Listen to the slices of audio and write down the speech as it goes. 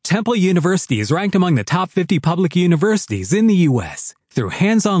Temple University is ranked among the top 50 public universities in the U.S. Through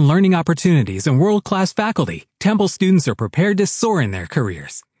hands-on learning opportunities and world-class faculty, Temple students are prepared to soar in their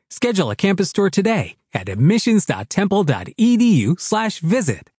careers. Schedule a campus tour today at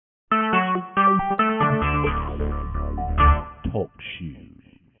admissions.temple.edu/visit. Talk shoes.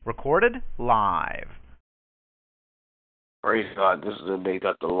 Recorded live. Praise God. This is the day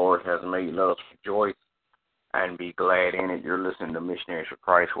that the Lord has made. Let us rejoice and be glad in it. You're listening to Missionaries for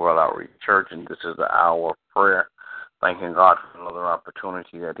Christ World Outreach Church, and this is the hour of prayer. Thanking God for another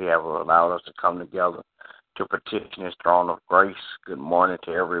opportunity that He has allowed us to come together to petition His throne of grace. Good morning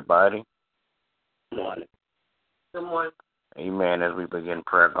to everybody. Good morning. Good morning. Amen. As we begin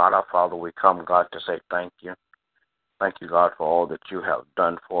prayer, God our Father, we come, God, to say thank you. Thank you, God, for all that you have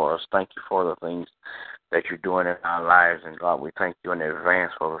done for us. Thank you for the things that you're doing in our lives. And, God, we thank you in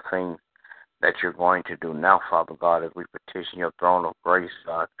advance for the things that you're going to do now, Father God, as we petition your throne of grace,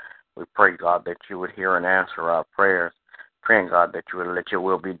 God. We pray, God, that you would hear and answer our prayers. Praying, God, that you would let your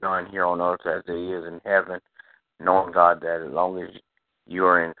will be done here on earth as it is in heaven. Knowing, God, that as long as you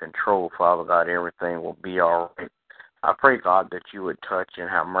are in control, Father God, everything will be all right. I pray, God, that you would touch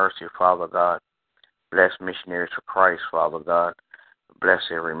and have mercy, Father God. Bless Missionaries for Christ, Father God. Bless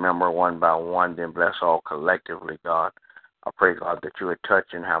every member one by one, then bless all collectively, God. I pray, God, that you would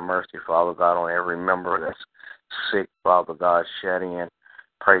touch and have mercy, Father God, on every member that's sick, Father God, shut in.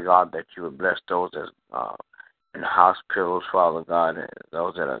 Pray, God, that you would bless those that's in the hospitals, Father God, and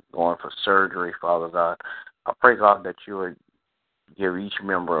those that are going for surgery, Father God. I pray, God, that you would give each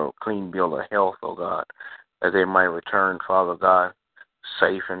member a clean bill of health, oh God, that they might return, Father God,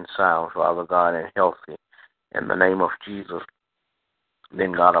 safe and sound, Father God, and healthy. In the name of Jesus.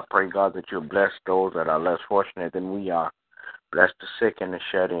 Then, God, I pray, God, that you bless those that are less fortunate than we are. Bless the sick and the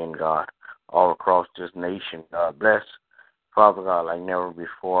shut-in, God, all across this nation. God, bless, Father God, like never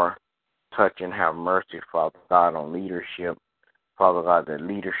before. Touch and have mercy, Father God, on leadership. Father God, that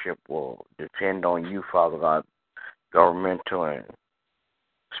leadership will depend on you, Father God, governmental and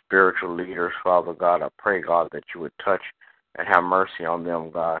spiritual leaders, Father God. I pray, God, that you would touch and have mercy on them,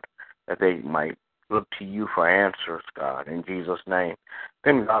 God, that they might look to you for answers, God, in Jesus' name.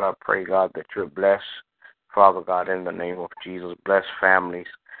 Then, God, I pray, God, that you would bless, Father God, in the name of Jesus. Bless families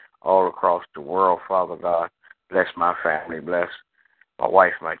all across the world, Father God. Bless my family. Bless my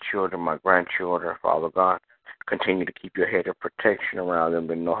wife, my children, my grandchildren, Father God. Continue to keep your head of protection around them,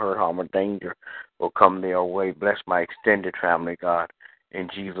 that no hurt, harm, or danger will come their way. Bless my extended family, God, in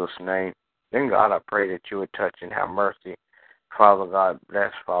Jesus' name. Then, God, I pray that you would touch and have mercy. Father God,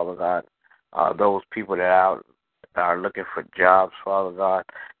 bless, Father God, those people that are looking for jobs, Father God,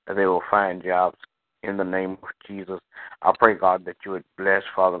 that they will find jobs in the name of Jesus. I pray, God, that you would bless,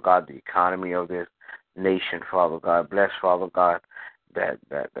 Father God, the economy of this nation, Father God. Bless, Father God, that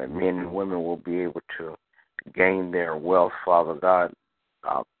men and women will be able to gain their wealth, Father God,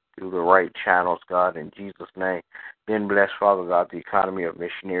 through the right channels, God, in Jesus' name. Then bless, Father God, the economy of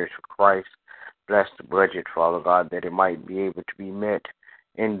Missionaries for Christ. Bless the budget, Father God, that it might be able to be met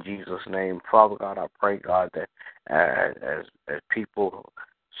in Jesus' name. Father God, I pray, God, that as people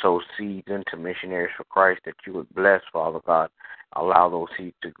sow seeds into Missionaries for Christ, that you would bless, Father God, allow those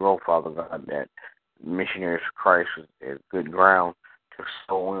seeds to grow, Father God, that Missionaries for Christ is good ground to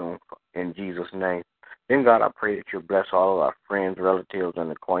sow in Jesus' name. Then, God, I pray that you bless all of our friends, relatives,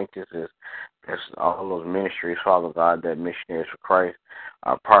 and acquaintances. Bless all those ministries, Father God, that Missionaries for Christ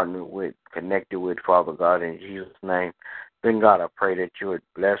are partnered with, connected with, Father God, in Jesus' name. Then, God, I pray that you would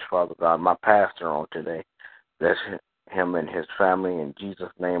bless, Father God, my pastor on today. Bless him and his family. In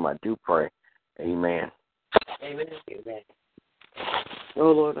Jesus' name I do pray. Amen. Amen. Amen.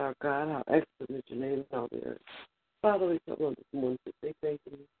 Oh, Lord our God, how excellent is your name in all the earth. Father, we come on this morning to say thank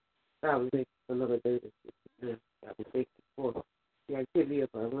you. God, we thank you for another day that you have. God, we thank you for the activity of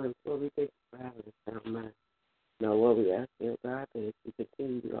our limbs. Lord, we thank you for having a sound mind. Now, Lord, we ask you, God, that as we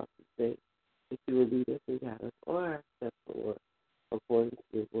continue throughout this day, that you will lead us and guide us all our steps forward according to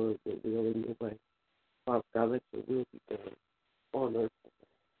your word, your will, and your way. Father God, let your will be done on earth.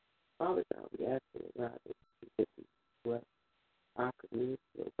 Father God, we ask you, God, that you continue to bless our community,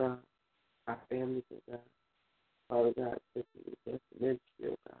 oh God, our families, oh God. Father God, continue to bless the ministry,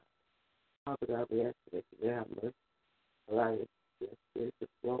 oh God. Father God, we ask you that you have mercy. Allow your spirit to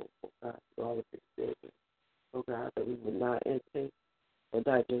flow, oh God, to all of your children. Oh God, that we will not intake or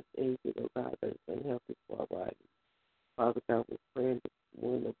digest anything, oh God, that is unhealthy for our bodies. Father God, we're praying this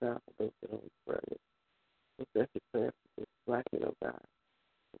morning, oh God, for those that are on prayer list. We're especially praying for this blacking, oh God.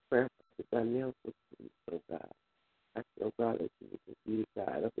 We're praying for the Danielle sisters, oh God. I feel, oh God, that you would just be the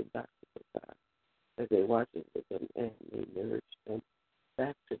guide of the doctors, oh God, as they watch it with them and they nourish them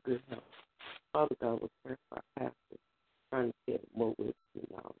back to good health. Father God, we pray for our pastor, trying to get more wisdom and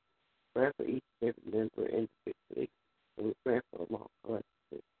knowledge. Pray for each and every member individually, and we pray for them all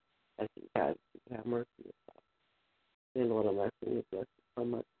collectively. As you guys have mercy upon us. Then, Lord, I'm asking you to bless so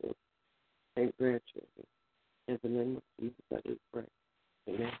much children and grandchildren. In the name of Jesus, I do pray.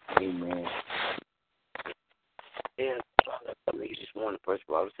 Amen. Amen. And Father, I mean, just want to first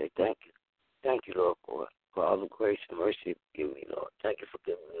of all say thank you. Thank you, Lord, for all the grace and mercy you give me, Lord. Thank you for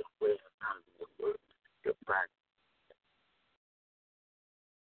giving me the wisdom, your practice.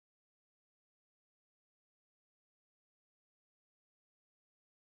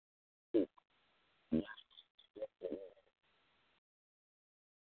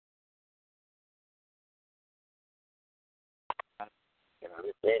 And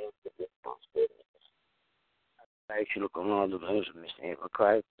understanding the responsibility. I actually look on all the things of Mr. Ava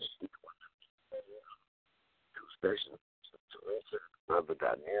Christ. Too special. Brother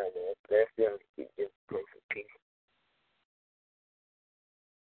got married and bless them to keep this place of peace.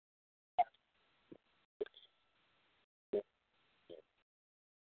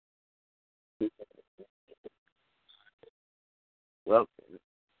 Well,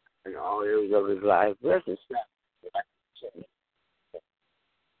 in all areas of his life, bless his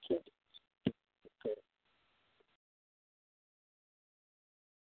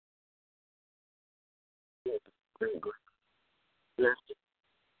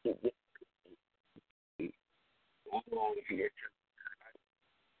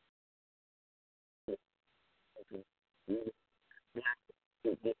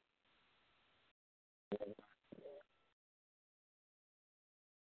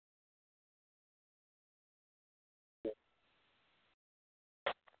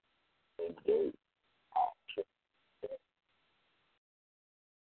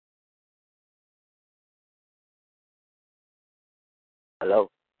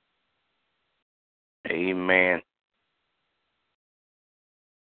Hello? Amen.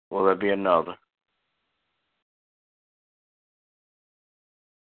 Will there be another?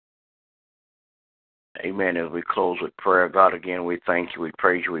 Amen. As we close with prayer, God, again, we thank you, we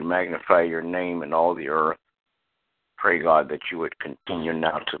praise you, we magnify your name in all the earth. Pray, God, that you would continue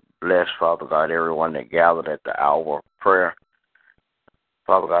now to bless, Father God, everyone that gathered at the hour of prayer.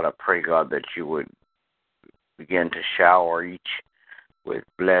 Father God, I pray, God, that you would begin to shower each with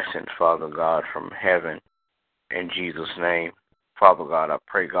blessings, Father God, from heaven in Jesus' name. Father God, I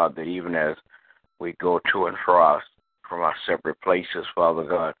pray, God, that even as we go to and fro from our separate places, Father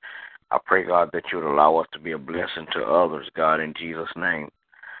God, I pray, God, that you would allow us to be a blessing to others, God, in Jesus' name.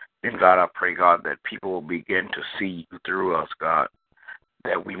 And, God, I pray, God, that people will begin to see you through us, God,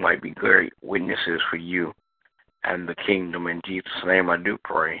 that we might be great witnesses for you and the kingdom. In Jesus' name I do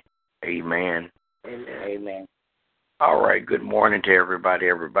pray. Amen. Amen. Amen. All right, good morning to everybody.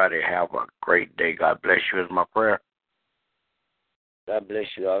 Everybody have a great day. God bless you is my prayer. God bless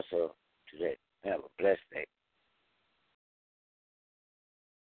you also today. Have a blessed day.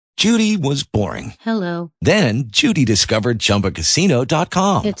 Judy was boring. Hello. Then Judy discovered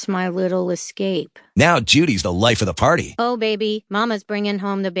ChumbaCasino.com. It's my little escape. Now Judy's the life of the party. Oh, baby, mama's bringing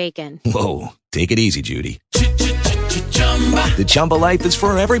home the bacon. Whoa, take it easy, Judy. The Chumba life is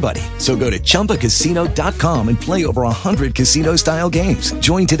for everybody. So go to ChumbaCasino.com and play over 100 casino-style games.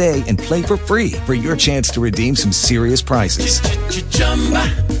 Join today and play for free for your chance to redeem some serious prizes.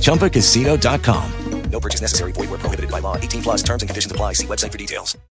 ChumbaCasino.com. No purchase necessary. Void where prohibited by law. 18+ terms and conditions apply. See website for details.